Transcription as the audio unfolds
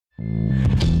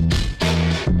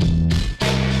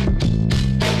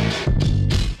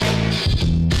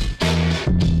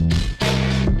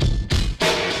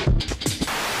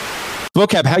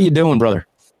Vocab, how you doing, brother?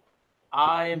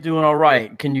 I am doing all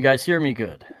right. Can you guys hear me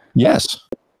good? Yes.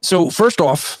 So first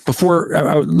off, before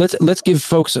let's give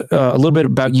folks a little bit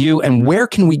about you and where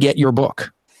can we get your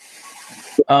book?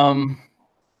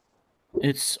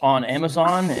 It's on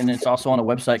Amazon and it's also on a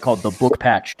website called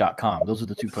thebookpatch.com. Those are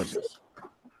the two places.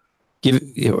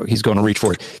 He's going to reach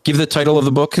for it. Give the title of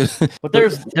the book. But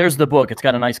there's the book. It's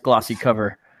got a nice glossy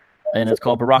cover, and it's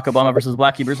called Barack Obama versus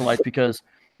Black Hebrew Israelites because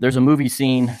there's a movie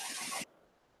scene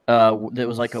that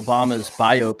was like Obama's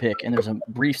biopic, and there's a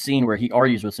brief scene where he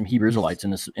argues with some Hebrew Israelites in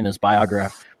this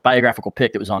biographical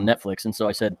pic that was on Netflix. And so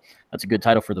I said that's a good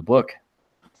title for the book.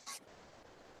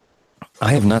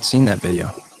 I have not seen that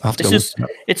video.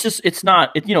 It's not,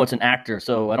 it's an actor,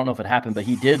 so I don't know if it happened, but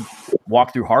he did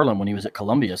walk through Harlem when he was at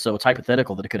Columbia, so it's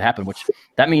hypothetical that it could happen, which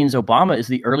that means Obama is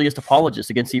the earliest apologist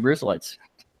against Hebrew Israelites.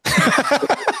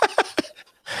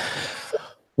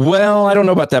 Well, I don't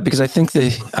know about that because I think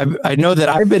I know that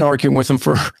I've been arguing with him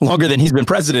for longer than he's been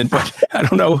president, but I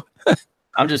don't know.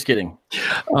 I'm just kidding.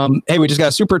 Hey, we just got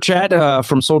a super chat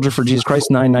from Soldier for Jesus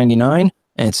Christ $9.99,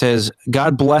 and it says,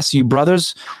 "God bless you,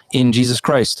 brothers, in Jesus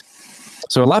Christ."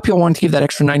 So a lot of people want to give that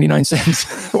extra 99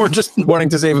 cents or just wanting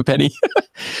to save a penny.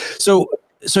 So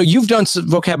you've done,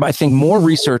 Vocab, I think, more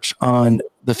research on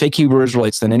the fake Hebrew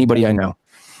Israelites than anybody I know.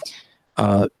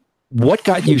 What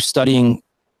got you studying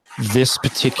this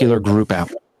particular group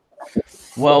out?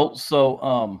 Well,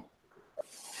 so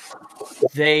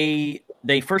they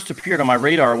first appeared on my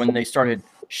radar when they started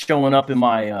showing up in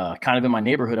my kind of in my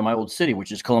neighborhood in my old city,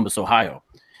 which is Columbus, Ohio.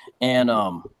 And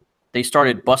they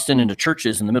started busting into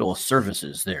churches in the middle of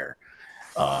services there.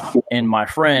 And my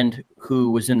friend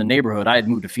who was in the neighborhood, I had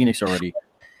moved to Phoenix already,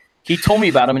 he told me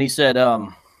about them and he said,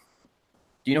 do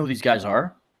you know who these guys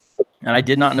are? And I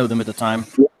did not know them at the time,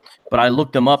 but I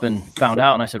looked them up and found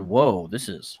out and I said, whoa,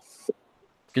 because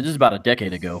this is about a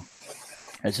decade ago.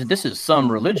 I said, this is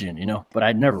some religion, but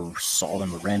I never saw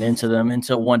them or ran into them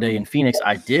until one day in Phoenix,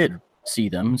 I did see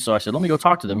them. So I said, let me go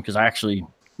talk to them because I actually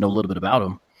know a little bit about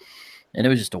them. And it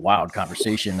was just a wild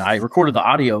conversation. I recorded the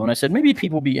audio and I said, maybe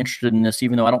people will be interested in this,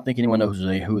 even though I don't think anyone knows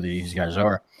who these guys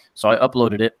are. So I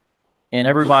uploaded it and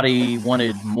everybody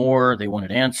wanted more. They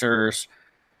wanted answers,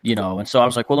 and so I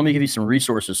was like, well, let me give you some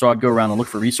resources. So I'd go around and look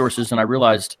for resources and I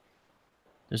realized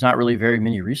there's not really very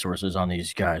many resources on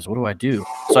these guys. What do I do?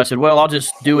 So I said, well, I'll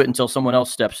just do it until someone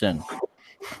else steps in.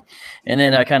 And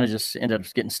then I kind of just ended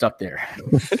up getting stuck there.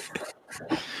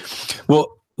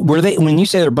 Well, when you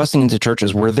say they're busting into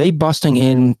churches, were they busting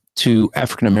into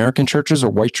African-American churches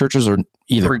or white churches or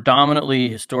either? Predominantly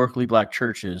historically black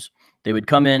churches. They would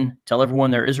come in, tell everyone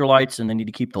they're Israelites and they need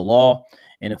to keep the law.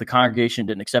 And if the congregation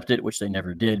didn't accept it, which they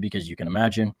never did, because you can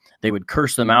imagine, they would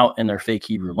curse them out in their fake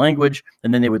Hebrew language,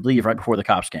 and then they would leave right before the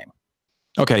cops came.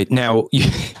 Okay, now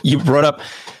you brought up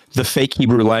the fake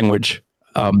Hebrew language.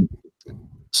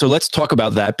 So let's talk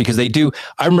about that because they do.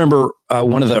 I remember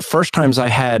one of the first times I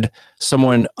had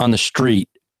someone on the street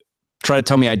try to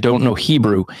tell me I don't know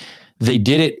Hebrew. They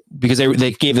did it because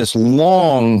they gave this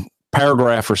long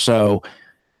paragraph or so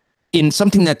in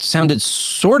something that sounded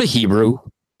sort of Hebrew,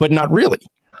 but not really.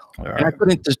 Right.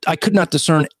 And I could not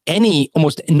discern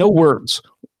almost no words.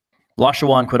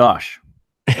 Lashawan Kodash.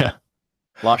 Yeah.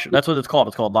 That's what it's called.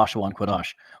 It's called Lashawan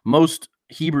Kodash. Most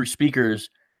Hebrew speakers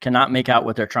cannot make out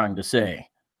what they're trying to say.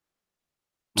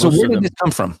 So where did this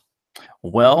come from?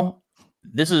 Well,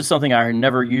 this is something I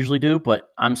never usually do, but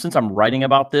since I'm writing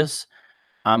about this,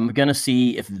 I'm going to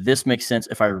see if this makes sense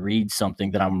if I read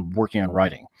something that I'm working on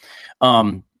writing.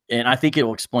 And I think it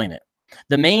will explain it.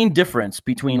 The main difference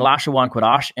between Lashawan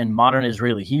Kodash and modern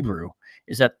Israeli Hebrew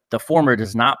is that the former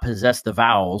does not possess the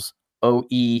vowels O,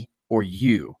 E, or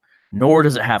U, nor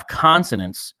does it have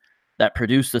consonants that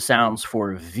produce the sounds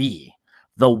for V.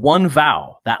 The one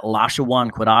vowel that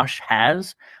Lashawan Kodash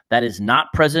has that is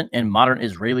not present in modern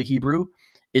Israeli Hebrew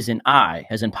is an I,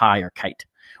 as in pie or kite,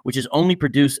 which is only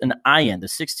produced an ayin, the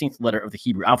 16th letter of the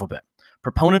Hebrew alphabet.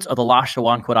 Proponents of the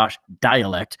Lashawan Kodash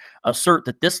dialect assert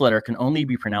that this letter can only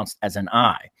be pronounced as an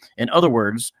I. In other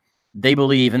words, they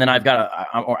believe, and then I got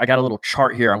a little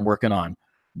chart here I'm working on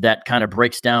that kind of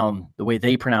breaks down the way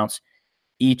they pronounce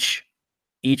each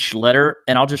letter,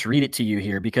 and I'll just read it to you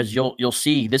here because you'll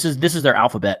see this is their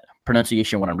alphabet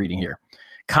pronunciation what I'm reading here.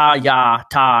 Ka, ya,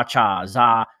 ta, cha,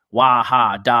 za, wa,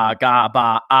 ha, da, ga,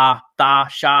 ba, a, tha,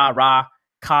 sha, ra,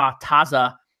 ka,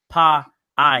 taza, pa,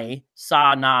 I,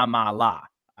 sa, na, ma, la.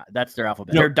 That's their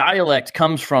alphabet. Their dialect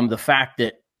comes from the fact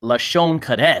that Lashon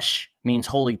Kadesh means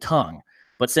holy tongue.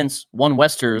 But since one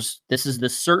Westers, this is the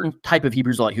certain type of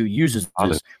Hebrew Israelite who uses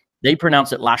this, they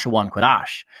pronounce it Lashawan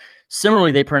Kodash.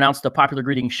 Similarly, they pronounce the popular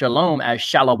greeting shalom as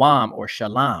shalawam or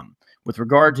shalam, with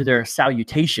regard to their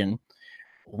salutation,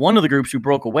 one of the groups who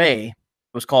broke away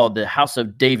was called the House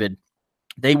of David.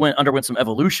 They underwent some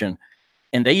evolution,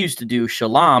 and they used to do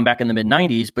shalom back in the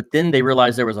mid-90s, but then they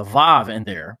realized there was a vav in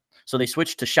there. So they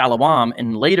switched to shalom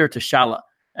and later to shalom.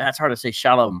 That's hard to say,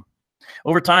 shalom.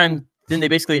 Over time, then they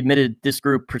basically admitted, this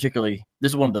group particularly,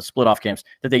 this is one of the split off camps,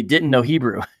 that they didn't know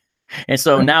Hebrew. And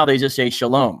so now they just say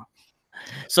shalom.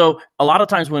 So a lot of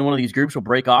times when one of these groups will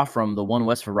break off from the One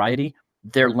West variety,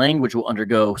 their language will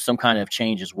undergo some kind of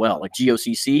change as well. Like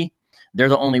GOCC, they're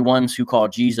the only ones who call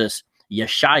Jesus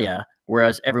Yeshaya,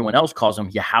 whereas everyone else calls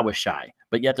him Yahawashai.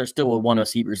 But yet they're still a One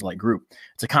West Hebrews-like group.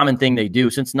 It's a common thing they do.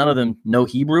 Since none of them know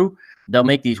Hebrew, they'll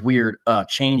make these weird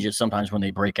changes sometimes when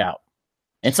they break out.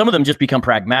 And some of them just become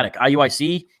pragmatic.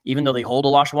 IUIC, even though they hold a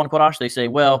Lashon Kodash, they say,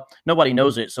 well, nobody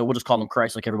knows it, so we'll just call them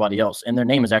Christ like everybody else. And their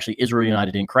name is actually Israel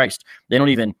United in Christ. They don't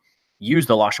even use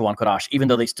the Lashon Kodash, even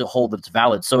though they still hold that it's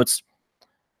valid. So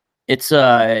it's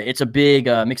a big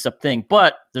mixed-up thing.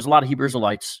 But there's a lot of Hebrew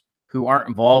Israelites who aren't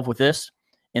involved with this,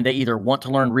 and they either want to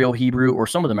learn real Hebrew, or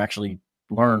some of them actually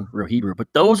learn real Hebrew. But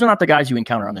those are not the guys you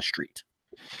encounter on the street.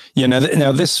 Yeah,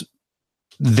 now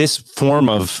this form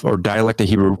of, or dialect of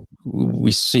Hebrew,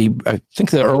 we see, I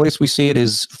think the earliest we see it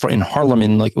is in Harlem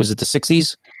in, like, was it the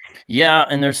 60s? Yeah,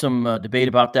 and there's some debate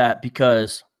about that,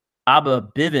 because Abba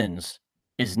Bivens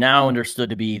is now understood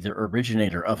to be the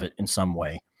originator of it in some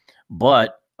way.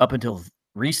 But up until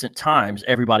recent times,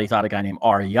 everybody thought a guy named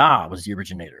Arya was the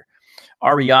originator.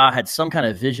 Arya had some kind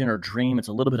of vision or dream. It's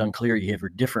a little bit unclear. You have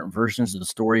different versions of the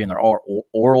story, and they're all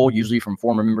oral, usually from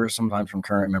former members, sometimes from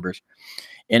current members.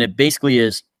 And it basically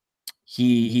is,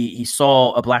 he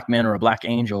saw a black man or a black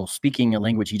angel speaking a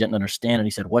language he didn't understand, and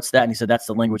he said, "What's that?" And he said, "That's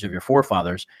the language of your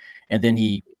forefathers." And then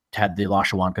he had the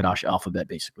Lashon Kodash alphabet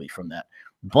basically from that.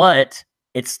 But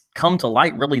it's come to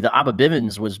light, really, that Abba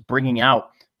Bivens was bringing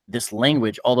out this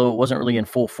language, although it wasn't really in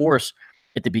full force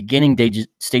at the beginning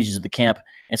stages of the camp.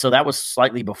 And so that was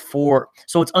slightly before.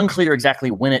 So it's unclear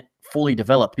exactly when it fully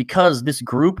developed, because this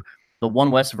group, the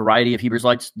One West variety of Hebrew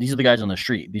Israelites, these are the guys on the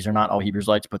street. These are not all Hebrew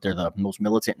Israelites, but they're the most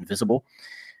militant and visible.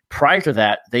 Prior to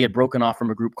that, they had broken off from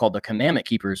a group called the Commandment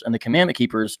Keepers, and the Commandment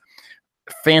Keepers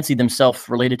fancied themselves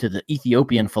related to the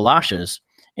Ethiopian Falashas,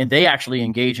 and they actually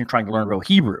engaged in trying to learn real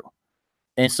Hebrew.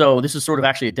 And so this is sort of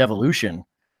actually a devolution,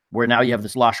 where now you have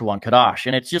this Lashon Kodash.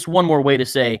 And it's just one more way to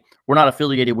say we're not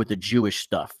affiliated with the Jewish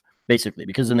stuff, basically,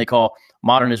 because then they call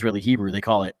modern Israeli Hebrew, they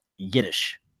call it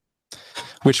Yiddish.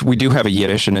 Which we do have a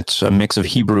Yiddish, and it's a mix of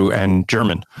Hebrew and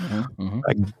German.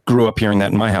 I grew up hearing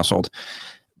that in my household.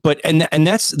 But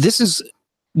this is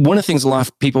one of the things a lot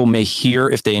of people may hear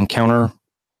if they encounter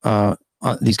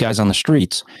these guys on the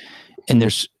streets. And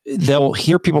they'll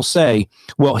hear people say,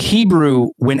 well,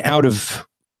 Hebrew went out of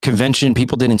convention.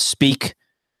 People didn't speak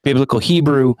biblical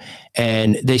Hebrew,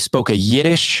 and they spoke a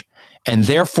Yiddish, and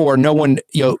therefore no one,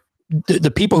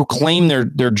 the people who claim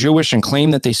they're Jewish and claim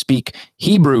that they speak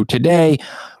Hebrew today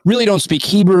really don't speak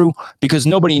Hebrew, because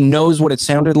nobody knows what it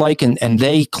sounded like, and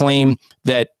they claim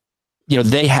that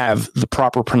they have the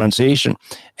proper pronunciation,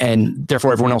 and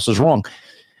therefore everyone else is wrong.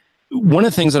 One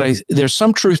of the things that there's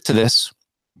some truth to this,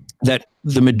 that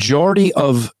the majority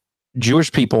of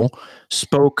Jewish people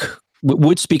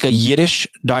would speak a Yiddish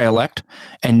dialect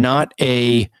and not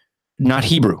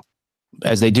Hebrew,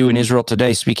 as they do in Israel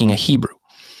today, speaking a Hebrew.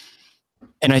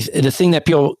 And the thing that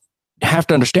people have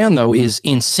to understand, though, is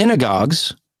in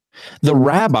synagogues, the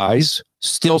rabbis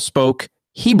still spoke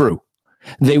Hebrew.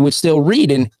 They would still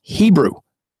read in Hebrew,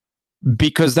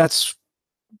 because that's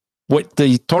what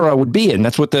the Torah would be in.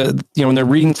 That's what when they're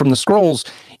reading from the scrolls,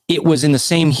 it was in the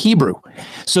same Hebrew.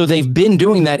 So they've been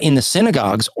doing that in the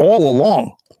synagogues all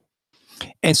along.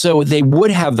 And so they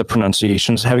would have the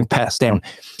pronunciations having passed down.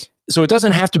 So it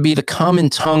doesn't have to be the common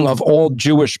tongue of all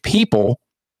Jewish people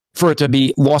for it to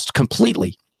be lost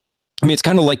completely. I mean, it's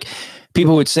kind of like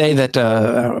people would say that,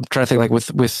 I'm trying to think, like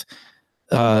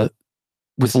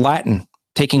with Latin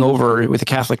taking over with the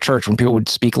Catholic Church, when people would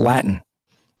speak Latin.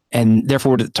 And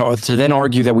therefore to then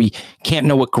argue that we can't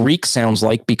know what Greek sounds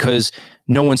like because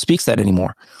no one speaks that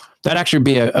anymore. That'd actually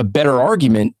be a better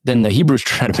argument than the Hebrews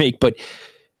trying to make, but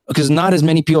because not as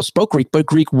many people spoke Greek, but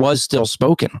Greek was still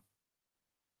spoken.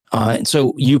 And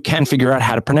so you can figure out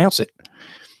how to pronounce it.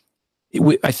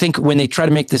 I think when they try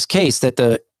to make this case that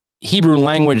the Hebrew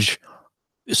language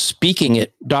speaking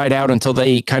it died out until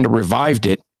they kind of revived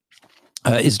it,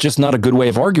 is just not a good way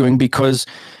of arguing, because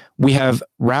we have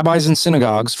rabbis in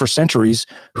synagogues for centuries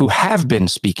who have been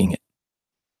speaking it,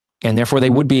 and therefore they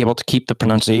would be able to keep the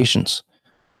pronunciations.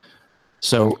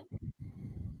 So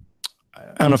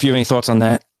I don't know if you have any thoughts on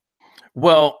that.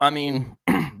 Well, I mean,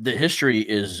 the history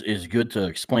is good to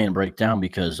explain and break down,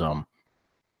 because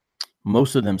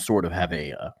most of them sort of have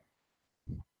a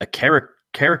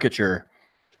caricature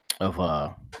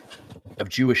of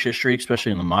Jewish history,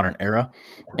 especially in the modern era,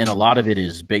 and a lot of it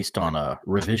is based on a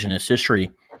revisionist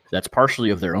history that's partially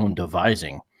of their own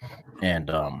devising,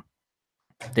 and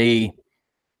they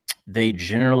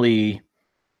generally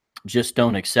just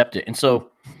don't accept it. And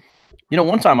so,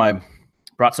 one time I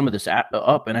brought some of this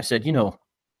up, and I said,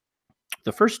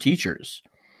 the first teachers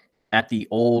at the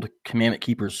old Commandment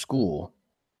Keepers school,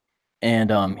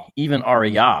 and even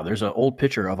Ariyah, there's an old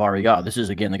picture of Ariyah. This is,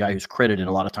 again, the guy who's credited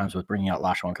a lot of times with bringing out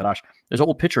Lashon Kadash. There's an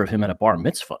old picture of him at a bar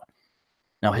mitzvah.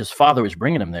 Now, his father was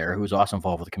bringing him there, who was also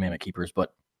involved with the Commandment Keepers,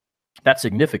 but that's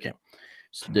significant.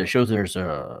 It shows there's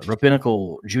a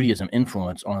rabbinical Judaism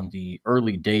influence on the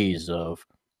early days of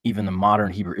even the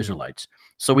modern Hebrew Israelites.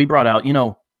 So we brought out,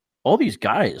 all these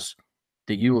guys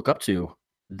that you look up to,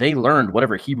 they learned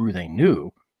whatever Hebrew they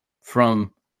knew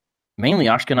from mainly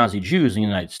Ashkenazi Jews in the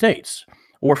United States,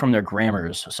 or from their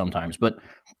grammars sometimes, but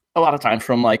a lot of times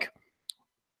from like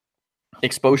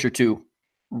exposure to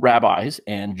rabbis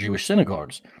and Jewish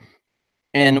synagogues.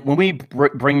 And when we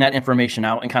bring that information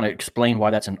out and kind of explain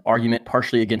why that's an argument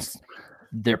partially against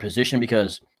their position,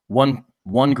 because one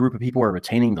group of people are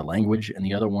retaining the language and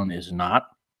the other one is not,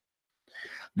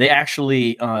 they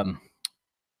actually,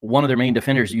 one of their main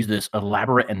defenders used this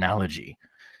elaborate analogy.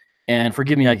 And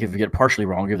forgive me, I could get it partially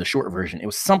wrong. I'll give the short version. It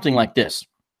was something like this.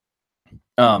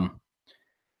 The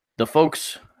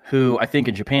folks who, I think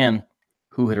in Japan,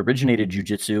 who had originated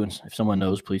jiu-jitsu, and if someone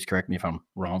knows, please correct me if I'm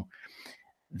wrong,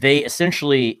 they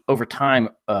essentially, over time,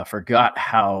 forgot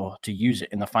how to use it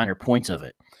and the finer points of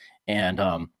it. And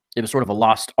it was sort of a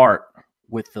lost art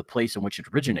with the place in which it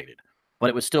originated. But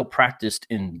it was still practiced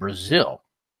in Brazil.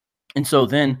 And so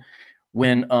then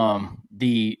when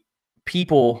the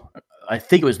people, I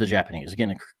think it was the Japanese,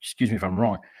 again, excuse me if I'm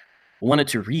wrong, wanted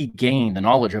to regain the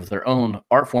knowledge of their own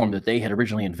art form that they had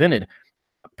originally invented,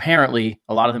 apparently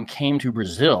a lot of them came to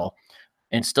Brazil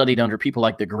and studied under people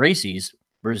like the Gracies,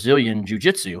 Brazilian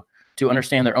jiu-jitsu, to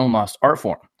understand their own lost art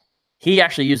form. He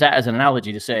actually used that as an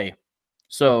analogy to say,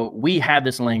 so we had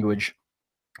this language,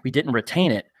 we didn't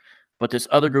retain it, but this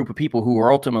other group of people who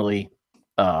were ultimately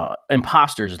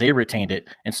imposters, they retained it,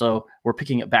 and so we're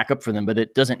picking it back up for them, but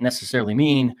it doesn't necessarily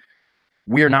mean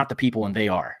we're not the people and they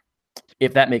are.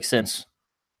 If that makes sense,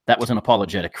 that was an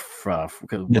apologetic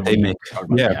that they make.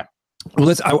 Yeah.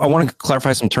 Well, I want to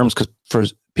clarify some terms, because for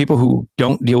people who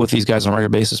don't deal with these guys on a regular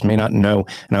basis may not know.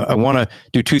 And I want to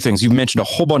do two things. You've mentioned a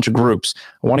whole bunch of groups.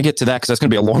 I want to get to that because that's going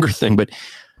to be a longer thing. But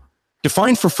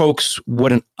define for folks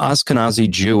what an Ashkenazi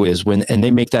Jew is and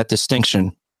they make that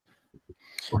distinction.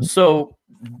 So,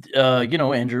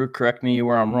 Andrew, correct me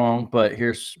where I'm wrong, but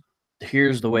here's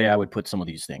the way I would put some of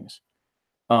these things.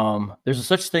 There's a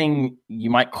such thing you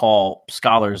might call,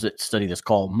 scholars that study this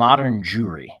call modern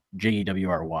Jewry,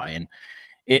 Jewry, and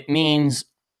it means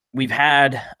we've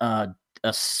had a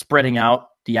spreading out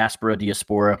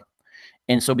diaspora,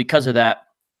 and so because of that,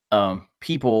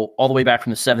 people all the way back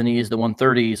from the 70s, the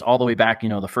 130s, all the way back,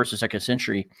 the first and second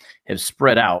century, have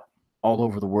spread out all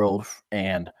over the world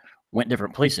and went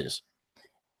different places.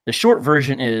 The short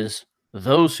version is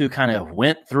those who kind of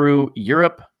went through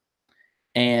Europe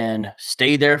and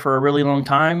stayed there for a really long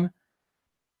time,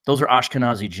 those are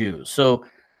Ashkenazi Jews. So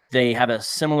they have a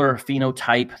similar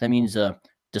phenotype. That means a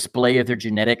display of their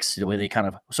genetics, the way they kind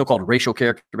of so-called racial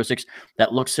characteristics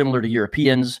that look similar to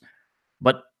Europeans.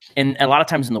 But a lot of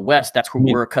times in the West, that's what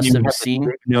we're accustomed to seeing.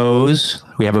 Nose.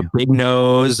 We have a big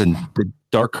nose and the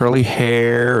dark curly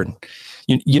hair. And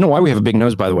you know why we have a big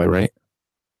nose, by the way, right?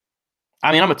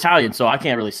 I mean, I'm Italian, so I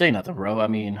can't really say nothing, bro.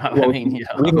 We have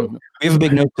a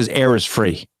big nose because air is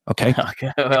free. Okay.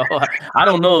 Okay. Well, I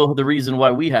don't know the reason why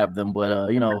we have them,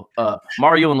 but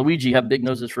Mario and Luigi have big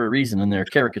noses for a reason in their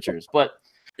caricatures. But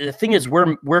the thing is,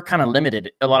 we're kind of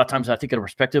limited a lot of times, I think, in a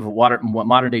perspective of what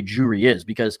modern day Jewry is,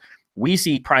 because we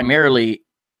see primarily,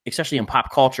 especially in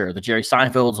pop culture, the Jerry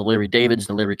Seinfelds, the Larry Davids,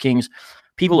 the Larry Kings,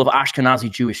 people of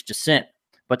Ashkenazi Jewish descent.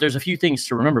 But there's a few things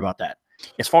to remember about that.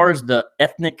 As far as the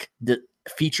ethnic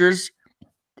features,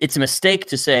 it's a mistake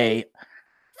to say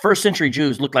first century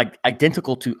Jews look like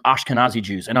identical to Ashkenazi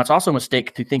Jews. And it's also a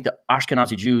mistake to think that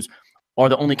Ashkenazi Jews are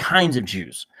the only kinds of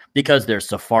Jews, because there's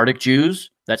Sephardic Jews,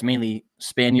 that's mainly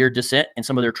Spaniard descent, and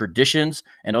some of their traditions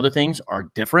and other things are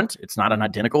different. It's not an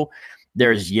identical.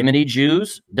 There's Yemeni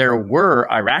Jews. There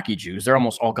were Iraqi Jews. They're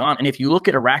almost all gone. And if you look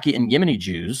at Iraqi and Yemeni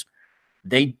Jews,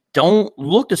 they don't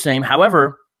look the same.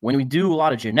 However, when we do a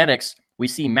lot of genetics, we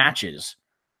see matches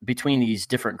between these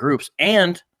different groups.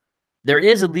 And there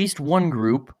is at least one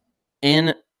group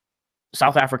in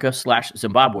South Africa /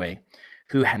 Zimbabwe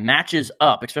who matches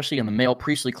up, especially in the male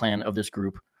priestly clan of this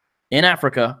group, in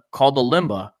Africa called the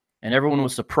Limba, and everyone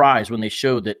was surprised when they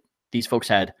showed that these folks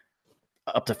had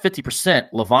up to 50%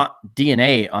 Levant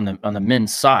DNA on the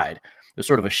men's side. It was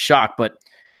sort of a shock,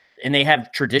 and they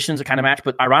have traditions that kind of match,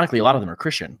 but ironically, a lot of them are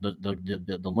Christian,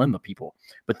 the Limba people.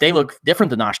 But they look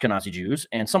different than Ashkenazi Jews,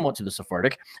 and somewhat to the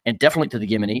Sephardic, and definitely to the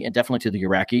Yemeni, and definitely to the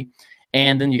Iraqi.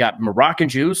 And then you got Moroccan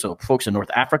Jews, so folks in North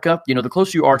Africa. You know, the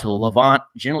closer you are to the Levant,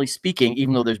 generally speaking,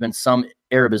 even though there's been some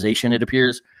Arabization, it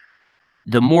appears,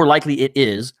 the more likely it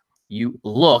is you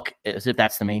look as if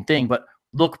that's the main thing, but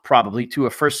look probably to a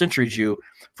first century Jew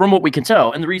from what we can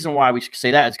tell. And the reason why we say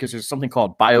that is because there's something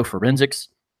called bioforensics.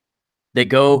 They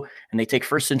go and they take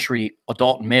first century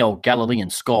adult male Galilean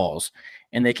skulls,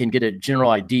 and they can get a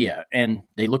general idea, and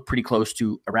they look pretty close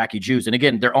to Iraqi Jews. And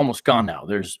again, they're almost gone now.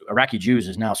 There's Iraqi Jews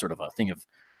is now sort of a thing of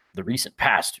the recent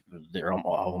past. They're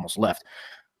almost left.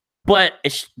 But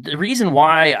the reason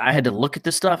why I had to look at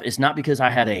this stuff is not because I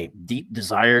had a deep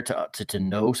desire to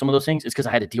know some of those things. It's because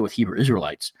I had to deal with Hebrew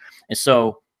Israelites. And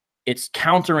so it's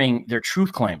countering their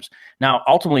truth claims. Now,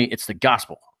 ultimately, it's the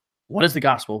gospel. What is the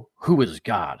gospel? Who is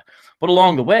God? But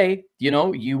along the way, you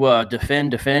know, you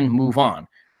defend, move on.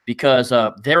 Because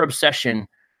their obsession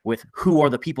with who are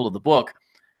the people of the book,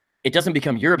 it doesn't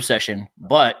become your obsession,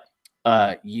 but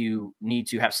you need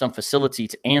to have some facility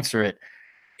to answer it.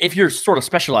 If you're sort of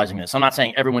specializing in this, I'm not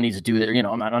saying everyone needs to do that. You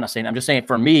know, I'm not saying. I'm just saying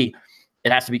for me,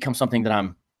 it has to become something that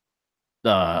I'm,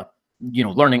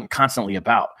 learning constantly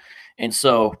about. And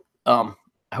so I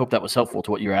hope that was helpful to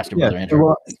what you were asking, Brother Andrew.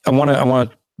 Well, I want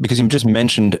to, because you just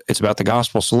mentioned it's about the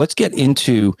gospel. So let's get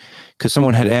into, because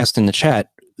someone had asked in the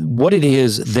chat what it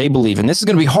is they believe, and this is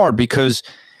going to be hard because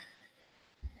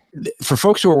for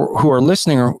folks who are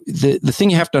listening, or the thing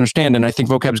you have to understand, and I think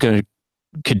Vocab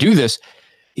could do this.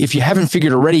 If you haven't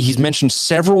figured already, he's mentioned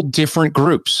several different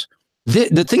groups.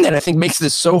 The thing that I think makes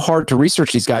this so hard to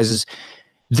research these guys is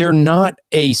they're not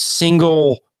a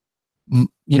single,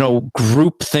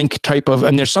 group think type of,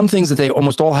 and there's some things that they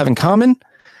almost all have in common,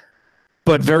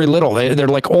 but very little. They're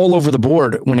like all over the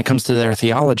board when it comes to their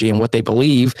theology and what they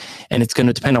believe. And it's going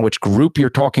to depend on which group you're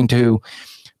talking to.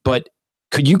 But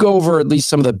could you go over at least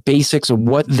some of the basics of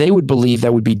what they would believe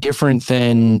that would be different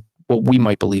than what we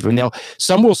might believe? And now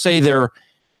some will say they're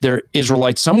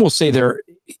Israelites. Some will say they're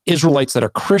Israelites that are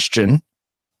Christian.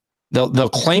 They'll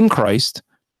claim Christ,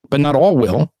 but not all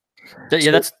will.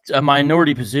 Yeah, that's a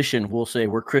minority position. We'll say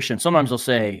we're Christian. Sometimes they'll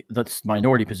say that's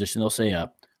minority position. They'll say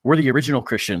we're the original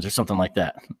Christians or something like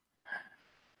that.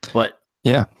 But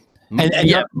yeah, and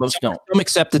most don't. Some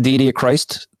accept the deity of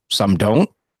Christ. Some don't.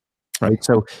 Right.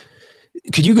 So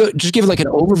could you just give like an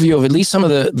overview of at least some of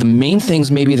the main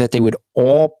things maybe that they would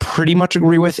all pretty much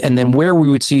agree with, and then where we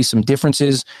would see some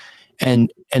differences,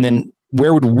 and then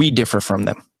where would we differ from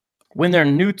them? When they're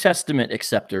New Testament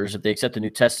acceptors, if they accept the New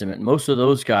Testament, most of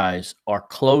those guys are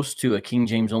close to a King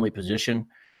James only position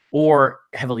or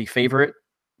heavily favor it.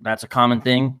 That's a common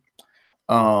thing.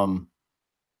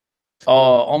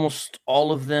 Almost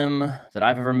all of them that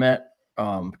I've ever met,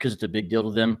 because it's a big deal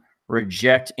to them,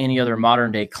 reject any other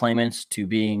modern day claimants to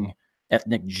being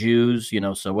ethnic Jews,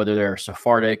 so whether they're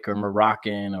Sephardic or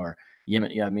Moroccan or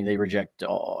Yemen, they reject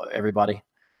everybody.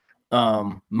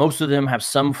 Most of them have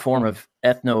some form of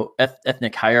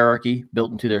ethnic hierarchy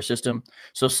built into their system.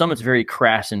 So some it's very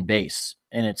crass and base.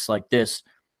 And it's like this.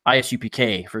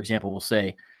 ISUPK, for example, will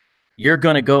say, you're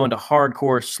going to go into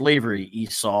hardcore slavery,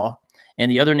 Esau, and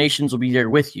the other nations will be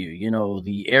there with you.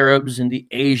 The Arabs and the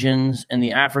Asians and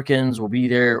the Africans will be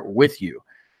there with you.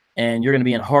 And you're going to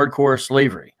be in hardcore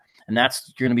slavery. And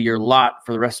that's going to be your lot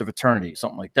for the rest of eternity,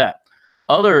 something like that.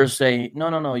 Others say,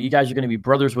 no, you guys are going to be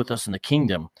brothers with us in the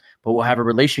kingdom, but we'll have a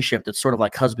relationship that's sort of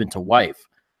like husband to wife.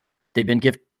 They've been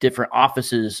given different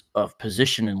offices of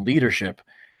position and leadership,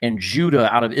 and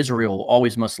Judah out of Israel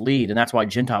always must lead. And that's why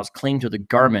Gentiles cling to the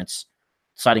garments,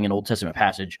 citing an Old Testament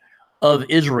passage, of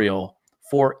Israel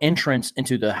for entrance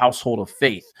into the household of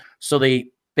faith. So they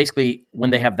basically, when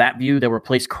they have that view, they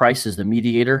replace Christ as the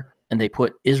mediator, and they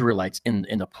put Israelites in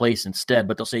the place instead.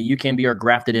 But they'll say, you can be our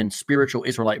grafted in spiritual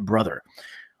Israelite brother.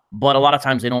 But a lot of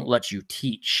times they don't let you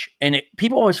teach. And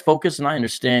people always focus, and I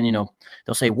understand,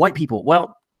 they'll say white people.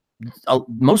 Well,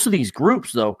 most of these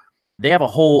groups, though, they have a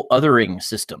whole othering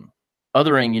system.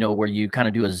 Othering, where you kind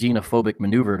of do a xenophobic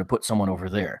maneuver to put someone over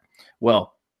there.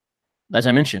 Well, as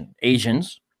I mentioned,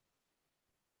 Asians,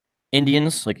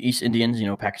 Indians, like East Indians,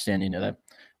 Pakistan,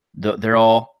 they're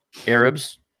all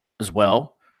Arabs as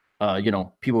well.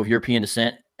 People of European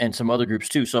descent and some other groups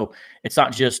too. So it's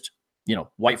not just,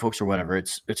 white folks or whatever.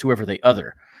 It's whoever they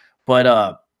other.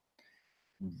 But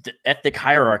the ethnic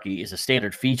hierarchy is a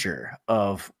standard feature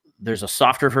of, there's a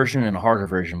softer version and a harder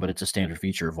version, but it's a standard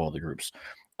feature of all the groups.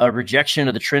 a rejection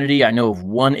of the Trinity. I know of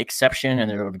one exception, and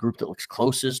they're the group that looks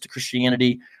closest to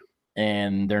Christianity,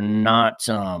 and they're not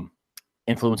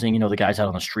influencing, the guys out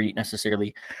on the street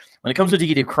necessarily. When it comes to the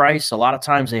deity of Christ, a lot of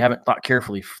times they haven't thought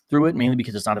carefully through it, mainly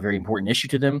because it's not a very important issue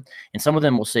to them. And some of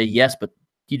them will say yes, but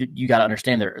you got to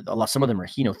understand some of them are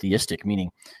henotheistic, meaning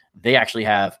they actually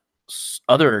have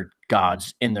other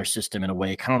gods in their system in a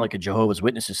way, kind of like a Jehovah's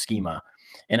Witnesses schema.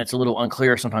 And it's a little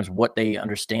unclear sometimes what they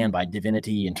understand by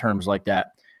divinity in terms like that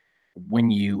when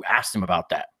you ask them about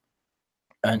that.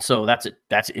 And so that's an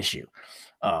issue.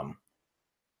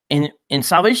 In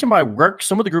salvation by works,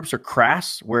 some of the groups are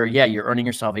crass, where, yeah, you're earning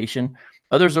your salvation.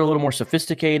 Others are a little more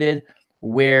sophisticated,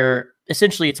 where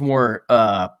essentially it's more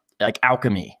like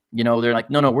alchemy. They're like,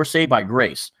 no, we're saved by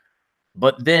grace.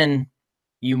 But then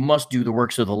you must do the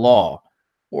works of the law,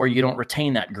 or you don't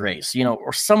retain that grace,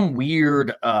 or some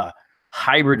weird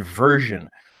hybrid version.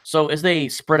 So as they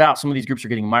spread out, some of these groups are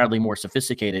getting mildly more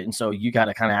sophisticated. And so you got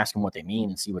to kind of ask them what they mean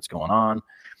and see what's going on.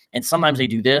 And sometimes they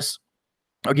do this.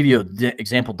 I'll give you an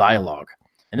example dialogue.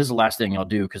 And this is the last thing I'll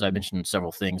do because I mentioned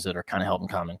several things that are kind of held in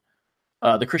common.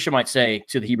 The Christian might say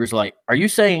to the Hebrews, like, are you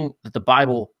saying that the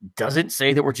Bible doesn't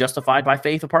say that we're justified by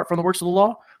faith apart from the works of the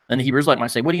law? And the Hebrews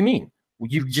might say, what do you mean? Well,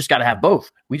 you just got to have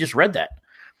both. We just read that.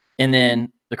 And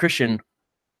then the Christian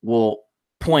will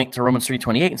point to Romans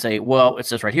 3:28 and say, well, it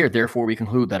says right here, therefore we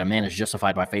conclude that a man is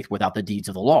justified by faith without the deeds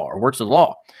of the law or works of the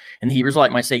law. And the Hebrews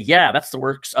might say, yeah, that's the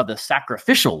works of the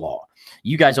sacrificial law.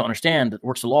 You guys don't understand that the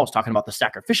works of the law is talking about the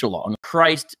sacrificial law. And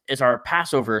Christ is our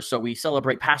Passover, so we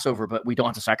celebrate Passover, but we don't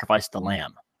have to sacrifice the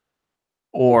lamb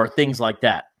or things like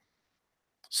that.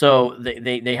 So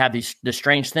they have this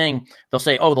strange thing. They'll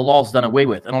say, oh, the law is done away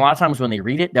with. And a lot of times when they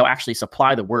read it, they'll actually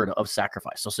supply the word of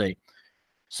sacrifice. They'll say,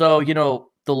 so,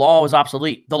 the law is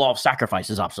obsolete. The law of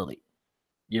sacrifice is obsolete.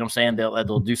 You know what I'm saying?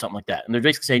 They'll do something like that. And they're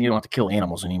basically saying you don't have to kill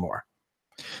animals anymore.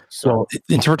 So, well,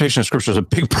 interpretation of scripture is a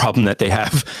big problem that they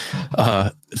have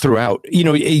throughout.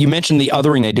 You mentioned the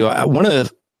othering they do. One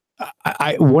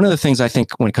of the things I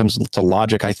think when it comes to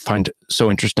logic, I find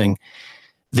so interesting.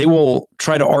 They will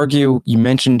try to argue. You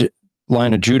mentioned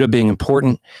Lion of Judah being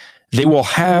important. They will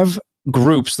have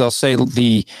groups. They'll say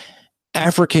the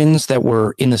Africans that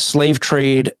were in the slave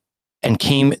trade and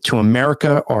came to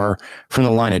America are from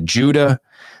the line of Judah.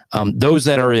 Those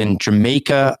that are in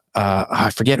Jamaica, I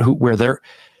forget where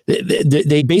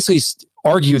they basically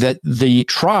argue that the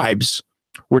tribes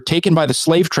were taken by the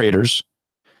slave traders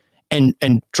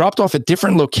and dropped off at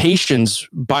different locations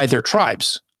by their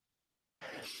tribes.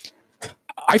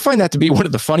 I find that to be one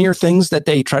of the funnier things that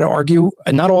they try to argue.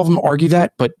 And not all of them argue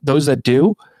that, but those that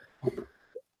do,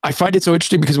 I find it so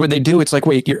interesting because when they do, it's like,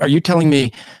 wait, are you telling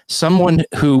me someone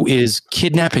who is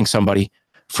kidnapping somebody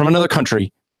from another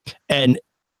country and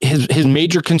his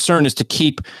major concern is to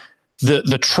keep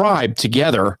the tribe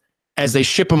together as they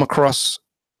ship him across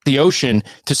the ocean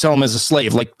to sell him as a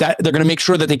slave? Like that, they're going to make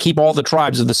sure that they keep all the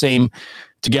tribes of the same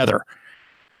together.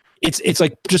 It's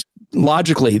like, just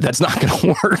logically, that's not going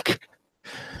to work.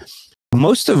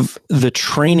 Most of the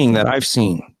training that I've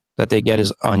seen that they get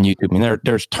is on YouTube. I mean,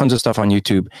 there's tons of stuff on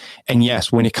YouTube. And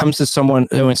yes, when it comes to someone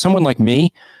like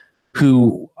me,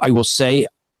 who I will say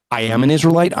I am an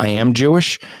Israelite, I am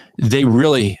Jewish, they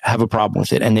really have a problem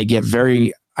with it. And they get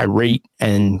very irate.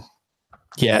 And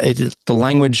yeah, the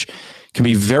language can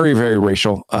be very, very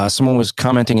racial. Someone was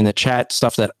commenting in the chat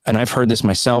stuff and I've heard this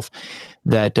myself,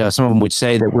 that some of them would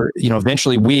say that we're,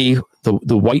 eventually we,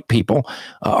 the white people,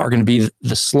 are going to be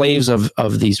the slaves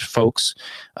of these folks.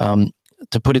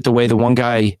 To put it the way the one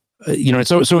guy, it's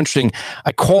so interesting.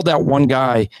 I called out one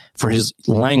guy for his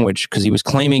language because he was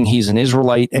claiming he's an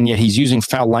Israelite and yet he's using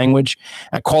foul language.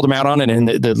 I called him out on it, and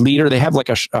the leader, they have like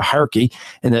a hierarchy,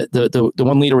 and the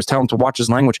one leader was telling him to watch his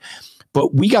language.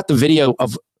 But we got the video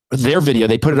of their video.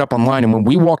 They put it up online, and when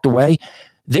we walked away,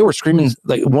 they were screaming.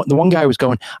 Like the one guy was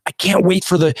going, I can't wait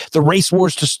for the race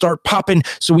wars to start popping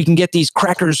so we can get these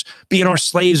crackers being our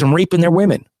slaves and raping their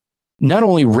women. Not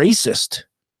only racist,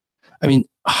 I mean,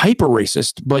 hyper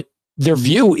racist, but their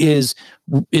view is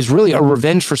really a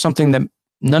revenge for something that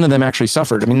none of them actually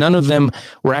suffered. I mean, none of them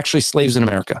were actually slaves in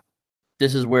America.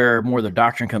 This is where more of their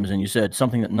doctrine comes in. You said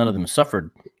something that none of them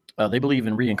suffered. They believe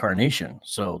in reincarnation,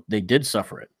 so they did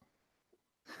suffer it.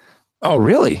 Oh,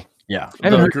 really? Yeah.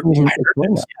 I haven't heard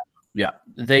that. Yeah.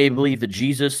 They believe that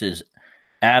Jesus is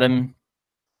Adam,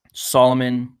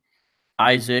 Solomon,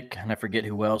 Isaac, and I forget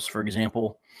who else, for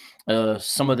example.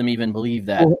 Some of them even believe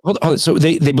that. Hold on. So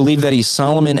they believe that he's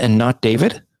Solomon and not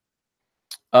David?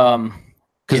 Because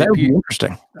that would be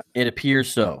interesting. It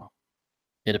appears so.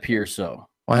 It appears so.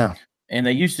 Wow. And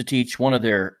they used to teach one of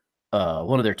their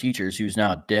teachers, who's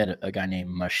now dead, a guy named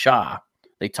Mashah.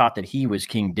 they taught that he was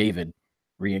King David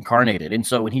reincarnated. And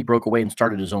so when he broke away and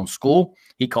started his own school,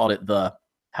 he called it the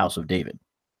House of David.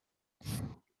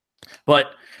 But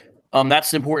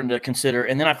that's important to consider.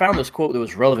 And then I found this quote that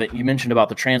was relevant. You mentioned about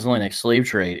the transatlantic slave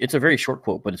trade. It's a very short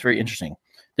quote, but it's very interesting.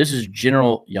 This is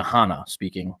General Yohana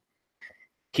speaking.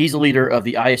 He's the leader of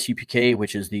the ISUPK,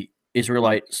 which is the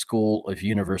Israelite School of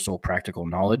Universal Practical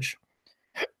Knowledge.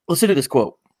 Listen to this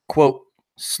quote. Quote,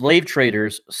 slave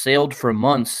traders sailed for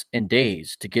months and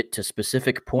days to get to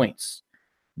specific points.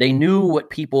 They knew what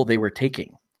people they were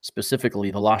taking,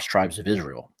 specifically the lost tribes of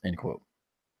Israel, end quote.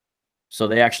 So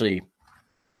they actually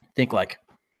think like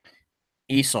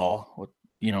Esau,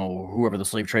 whoever the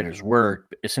slave traders were,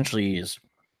 essentially is,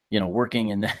 working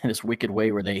in this wicked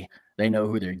way where they know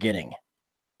who they're getting.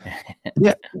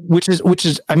 Yeah, which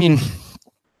is, I mean,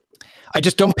 I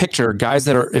just don't picture guys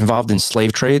that are involved in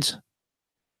slave trades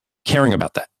caring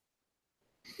about that.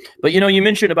 But, you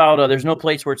mentioned about there's no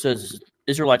place where it says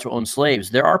Israelites will own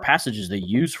slaves. There are passages they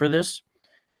use for this.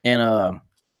 And,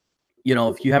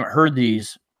 if you haven't heard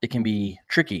these, it can be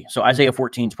tricky. So Isaiah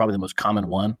 14 is probably the most common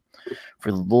one.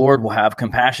 For the Lord will have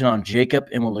compassion on Jacob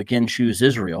and will again choose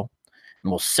Israel and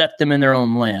will set them in their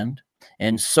own land.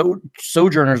 And so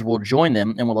sojourners will join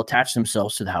them and will attach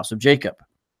themselves to the house of Jacob.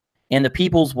 And the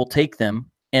peoples will take them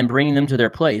and bring them to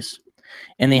their place.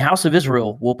 And the house of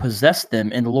Israel will possess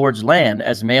them in the Lord's land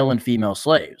as male and female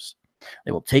slaves.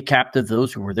 They will take captive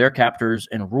those who were their captors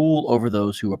and rule over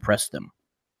those who oppressed them.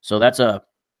 So that's a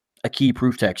key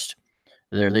proof text.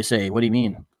 There they say, what do you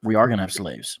mean? We are going to have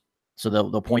slaves. So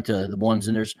they'll point to the ones,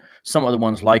 and there's some other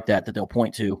ones like that they'll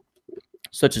point to,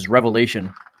 such as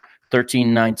Revelation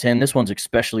 13, 9, 10. This one's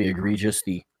especially egregious.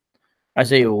 The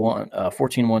Isaiah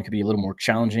 14:1 could be a little more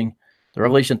challenging. The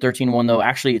Revelation 13:1, though,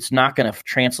 actually it's not going to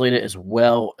translate it as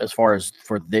well as far as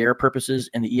for their purposes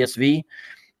in the ESV,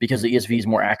 because the ESV is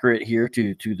more accurate here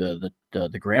to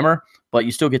the grammar, but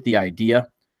you still get the idea.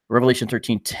 Revelation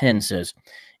 13:10 says,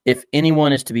 if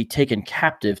anyone is to be taken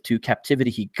captive, to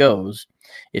captivity he goes.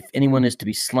 If anyone is to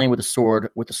be slain with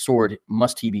a sword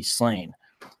must he be slain.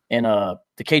 And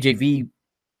the KJV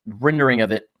rendering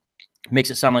of it makes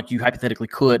it sound like you hypothetically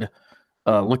could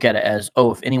look at it as,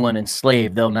 if anyone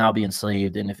enslaved, they'll now be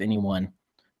enslaved. And if anyone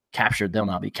captured, they'll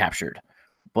now be captured.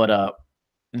 But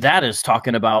that is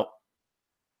talking about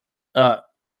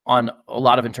on a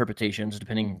lot of interpretations,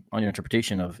 depending on your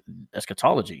interpretation of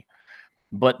eschatology.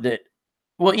 But that,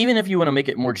 well, even if you want to make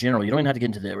it more general, you don't even have to get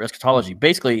into the eschatology.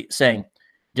 Basically saying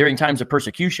during times of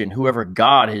persecution, whoever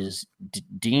God has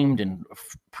deemed and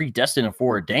predestined and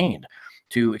foreordained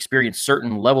to experience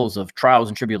certain levels of trials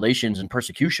and tribulations and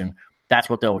persecution, that's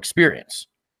what they'll experience.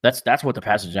 That's what the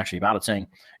passage is actually about. It's saying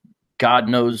God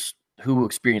knows who will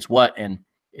experience what, and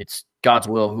it's God's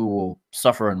will who will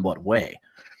suffer in what way.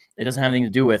 It doesn't have anything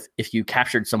to do with if you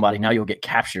captured somebody, now you'll get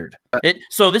captured.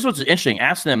 So this was interesting.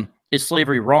 Ask them, is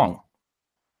slavery wrong?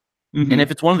 Mm-hmm. And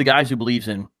if it's one of the guys who believes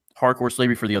in hardcore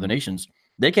slavery for the other nations,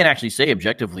 they can't actually say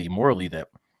objectively, morally, that,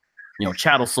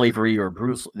 chattel slavery or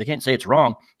brutal, they can't say it's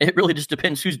wrong. It really just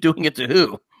depends who's doing it to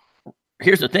who.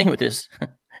 Here's the thing with this.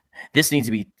 This needs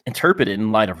to be interpreted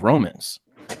in light of Romans.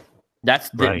 That's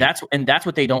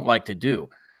what they don't like to do.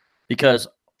 Because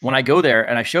when I go there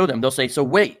and I show them, they'll say, so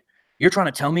wait, you're trying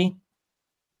to tell me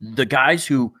the guys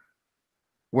who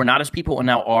were not as people and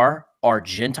now are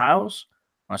Gentiles?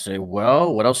 I say,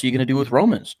 well, what else are you going to do with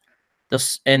Romans?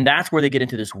 And that's where they get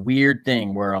into this weird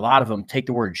thing where a lot of them take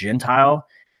the word Gentile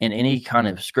in any kind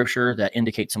of scripture that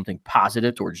indicates something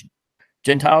positive towards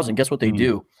Gentiles. And guess what they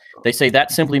do? They say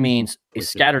that simply means a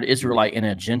scattered Israelite in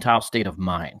a Gentile state of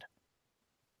mind.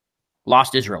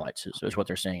 Lost Israelites is what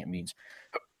they're saying it means.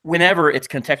 Whenever it's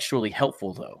contextually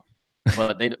helpful, though.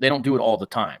 But they don't do it all the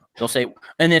time. They'll say,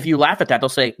 and if you laugh at that, they'll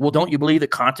say, well, don't you believe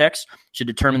that context should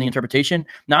determine the interpretation?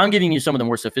 Now I'm giving you some of the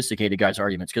more sophisticated guys'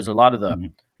 arguments, because a lot of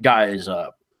the guys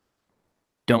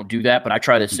don't do that. But I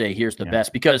try to say, here's the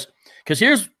best, because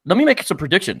let me make some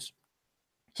predictions.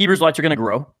 Hebrews-lights are going to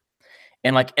grow.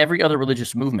 And like every other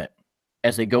religious movement,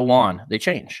 as they go on, they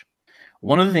change.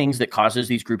 One of the things that causes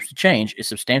these groups to change is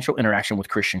substantial interaction with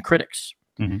Christian critics.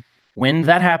 Mm-hmm. When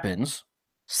that happens,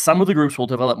 some of the groups will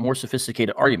develop more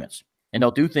sophisticated arguments, and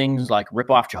they'll do things like rip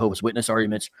off Jehovah's Witness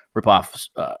arguments, rip off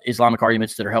Islamic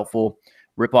arguments that are helpful,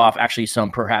 rip off actually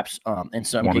some perhaps in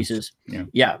some cases,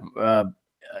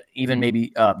 even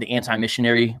maybe the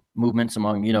anti-missionary movements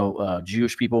among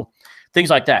Jewish people,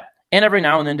 things like that. And every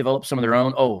now and then develop some of their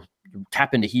own.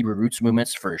 Tap into Hebrew roots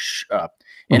movements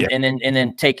and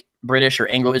then take British or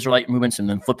Anglo-Israelite movements and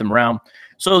then flip them around.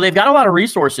 So they've got a lot of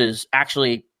resources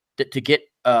actually to get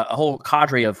a whole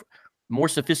cadre of more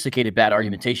sophisticated bad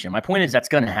argumentation. My point is that's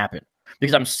going to happen.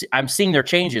 because I'm seeing their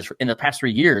changes in the past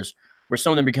 3 years where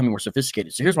some of them are becoming more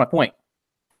sophisticated. So here's my point.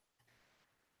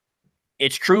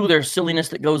 It's true there's silliness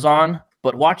that goes on,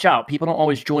 but watch out. People don't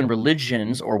always join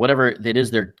religions or whatever it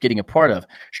is they're getting a part of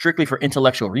strictly for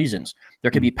intellectual reasons. There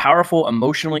can be powerful,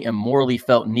 emotionally and morally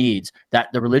felt needs that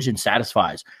the religion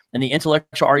satisfies. And the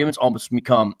intellectual arguments almost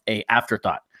become an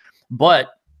afterthought. But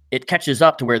it catches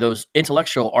up to where those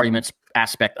intellectual arguments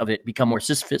aspect of it become more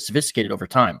sophisticated over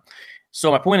time. So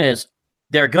my point is,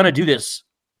 they're going to do this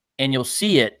and you'll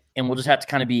see it, and we'll just have to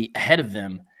kind of be ahead of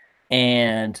them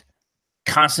and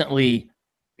constantly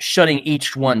shutting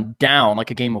each one down like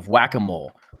a game of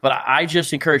whack-a-mole. But I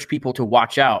just encourage people to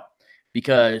watch out,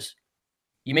 because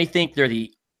you may think they're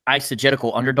the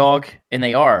eisegetical underdog, and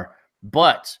they are,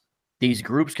 but these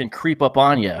groups can creep up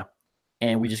on you,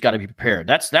 and we just got to be prepared.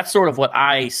 That's sort of what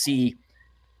I see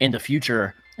in the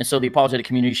future. And so the apologetic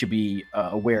community should be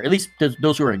aware, at least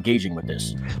those who are engaging with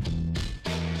this.